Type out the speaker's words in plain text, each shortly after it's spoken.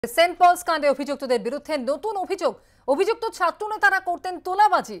Saint Paul's কাণ্ডে অভিযুক্তদের বিরুদ্ধে নতুন অভিযুক্ত ছাত্র নেতারা করতেন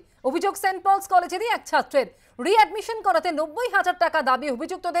তোলাবাজি। অভিযোগ সেন্ট পলস কলেজেরই এক ছাত্রের রিঅ্যাডমিশন করাতে 90,000 টাকা দাবি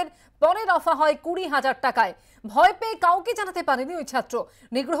অভিযুক্তদের, পরে রফা হয় 20,000 টাকায়। ভয় পেয়ে কাউকে জানাতে পারেনি ওই ছাত্র।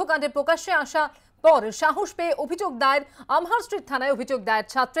 নিগ্রহ কাণ্ডে প্রকাশ্যে আসা পর সাহস পেয়ে অভিযোগ দায়ের আমহার স্ট্রিট থানায়। অভিযোগ দায়ের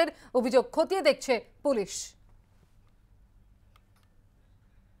ছাত্রের, অভিযোগ খতিয়ে দেখছে পুলিশ।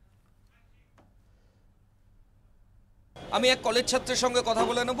 আমি এক কলেজ ছাত্রের সঙ্গে কথা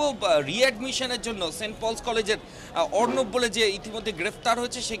বলে নেব রিঅ্যাডমিশনের জন্য সেন্ট পলস কলেজের অর্ণব বলে যে ইতিমধ্যে গ্রেফতার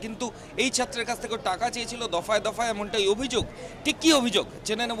হয়েছে, সে কিন্তু এই ছাত্রের কাছ থেকে টাকা চেয়েছিল দফায় দফায়, এমনটাই অভিযোগ। ঠিক কি অভিযোগ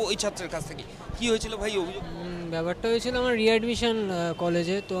জেনে নেব ওই ছাত্রের কাছ থেকে। কি হয়েছিল ভাই অভিযোগ? ব্যাপারটা হয়েছিল আমার রিঅ্যাডমিশন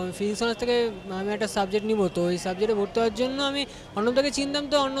কলেজে। তো আমি ফিজিক্স অনার্স থেকে আমি একটা সাবজেক্ট নিব, তো ওই সাবজেক্টে ভর্তি হওয়ার জন্য আমি অন্যদাকে চিনতাম।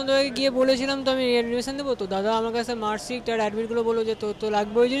 তো অন্যদাকে গিয়ে বলেছিলাম তো আমি রিঅ্যাডমিশন দেবো। তো দাদা আমার কাছে মার্কশিট আর অ্যাডমিটগুলো বললো যে তো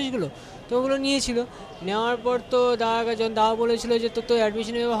লাগবে ওই জিনিসগুলো। তো ওগুলো নিয়েছিল। নেওয়ার পর তো দাদাকে যখন দাদা বলেছিল যে তো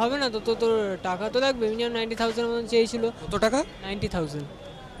অ্যাডমিশন হবে না, তো তোর টাকা তো লাগবে, মিনিমাম 90,000 মতন চেয়েছিল। কত টাকা? 90,000।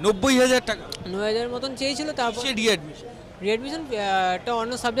 90,000 টাকা? 90,000 মতন চেয়েছিল। তারপর রিঅ্যাডমিশন একটা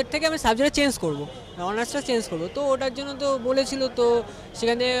অন্য সাবজেক্ট থেকে আমি সাবজেক্টটা চেঞ্জ করবো, অনার্সটা চেঞ্জ করবো। তো ওটার জন্য তো বলেছিল। তো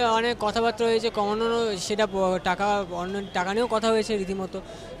সেখান থেকে অনেক কথাবার্তা হয়েছে, কমানো সেটা টাকা অন্য টাকা নিয়েও কথা হয়েছে রীতিমতো।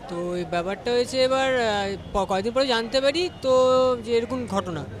 তো এই ব্যাপারটা হয়েছে এবার কয়েকদিন পরে জানতে পারি তো যে এরকম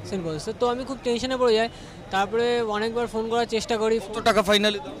ঘটনা সেন্ট পলসে। তো আমি খুব টেনশনে পড়ে যাই। তারপরে অনেকবার ফোন করার চেষ্টা করি। কত টাকা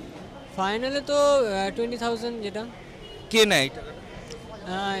ফাইনালি? ফাইনালে তো 20,000। যেটা কে নেয়?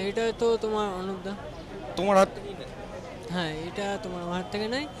 হ্যাঁ, এটা তো তোমার অনুপদা। তোমার হাত থেকে? হ্যাঁ, এটা তোমার হাত থেকে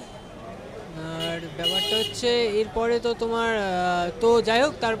নেয়। আর ব্যাপারটা হচ্ছে এরপরে তো তোমার তো যাই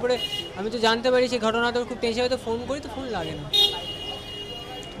হোক, তারপরে আমি তো জানতে পারি সেই ঘটনাটা, খুব টেনশন হয়। তো ফোন করি তো ফোন লাগে না।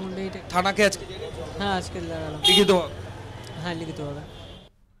 থানাকে আজকে? হ্যাঁ, আজকে লাগালাম। লিখিত? হ্যাঁ, লিখিতভাবে।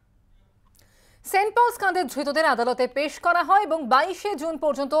 সেন্ট পলস কাণ্ডের ধৃতদের আদালতে পেশ করা হয় এবং 22শে জুন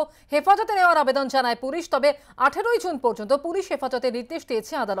পর্যন্ত হেফাজতে নেওয়ার আবেদন জানায় পুলিশ। তবে 18ই জুন পর্যন্ত পুলিশ হেফাজতের নির্দেশ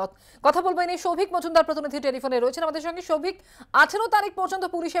দিয়েছে আদালত। কথা বলবো এই নিয়ে সৌভিক মজুমদার প্রতিনিধি টেলিফোনে রয়েছেন আমাদের সঙ্গে। সৌভিক, 18 তারিখ পর্যন্ত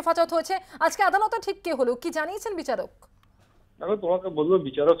পুলিশ হেফাজত হয়েছে, আজকে আদালতে ঠিক কে হলো, কি জানিয়েছেন বিচারক? দেখো, তোমাকে বলবো,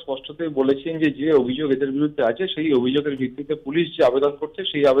 বিচারক স্পষ্টতই বলেছেন যে অভিযোগ এদের বিরুদ্ধে আছে সেই অভিযোগের ভিত্তিতে পুলিশ যে আবেদন করছে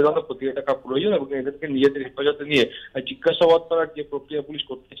সেই আবেদনে 20 টাকা প্রয়োজন এবং এদেরকে নিজেদের হেফাজতে নিয়ে জিজ্ঞাসাবাদ করার যে প্রক্রিয়া পুলিশ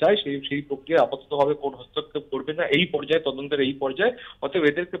করতে চায় সেই প্রক্রিয়া আপাততভাবে কোন হস্তক্ষেপ করবে না এই পর্যায়ে, তদন্তের এই পর্যায়ে। অতএব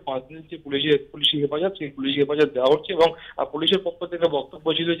এদেরকে 5 দিনের যে পুলিশি হেফাজত, সেই পুলিশি হেফাজত দেওয়া হচ্ছে। এবং পুলিশের পক্ষ থেকে বক্তব্য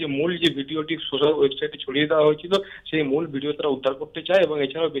ছিল যে মূল যে ভিডিওটি সোশ্যাল ওয়েবসাইটে ছড়িয়ে দেওয়া হয়েছিল সেই মূল ভিডিও তারা উদ্ধার করতে চায় এবং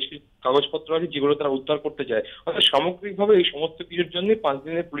এছাড়াও বেশ কিছু কাগজপত্র আছে যেগুলো তারা উদ্ধার করতে চায়। অর্থাৎ সামগ্রিকভাবে এই সমস্ত কিছুর জন্য 5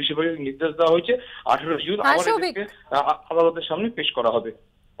 দিনের পুলিশ হেফাজতের নির্দেশ দেওয়া হয়েছে। 18 জুন আবার এদেরকে আদালতের সামনে পেশ করা হবে।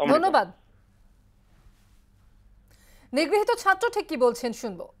 ধন্যবাদ। নিগৃহীত ছাত্র ঠিক কি বলছেন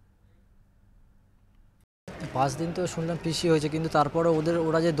শুনবো। 5 দিন তো শুনলাম পিসি হয়েছে, কিন্তু তারপরে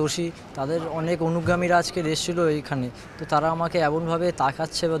ওরা যে দোষী তাদের অনেক অনুগামীরা আজকে এসেছিল এইখানে। তো তারা আমাকে এমনভাবে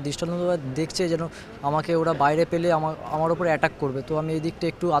তাকাচ্ছে বা দৃষ্টান্তভাবে দেখছে যেন আমাকে ওরা বাইরে পেলে আমার উপর অ্যাটাক করবে। তো আমি এই দিকটা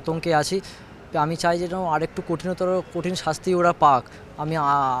একটু আতঙ্কে আছি। আমি চাই যেন আরেকটু কঠিন শাস্তি ওরা পাক। আমি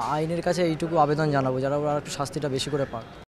আইনের কাছে এইটুকু আবেদন জানাবো, যারা ওরা একটু শাস্তিটা বেশি করে পাক।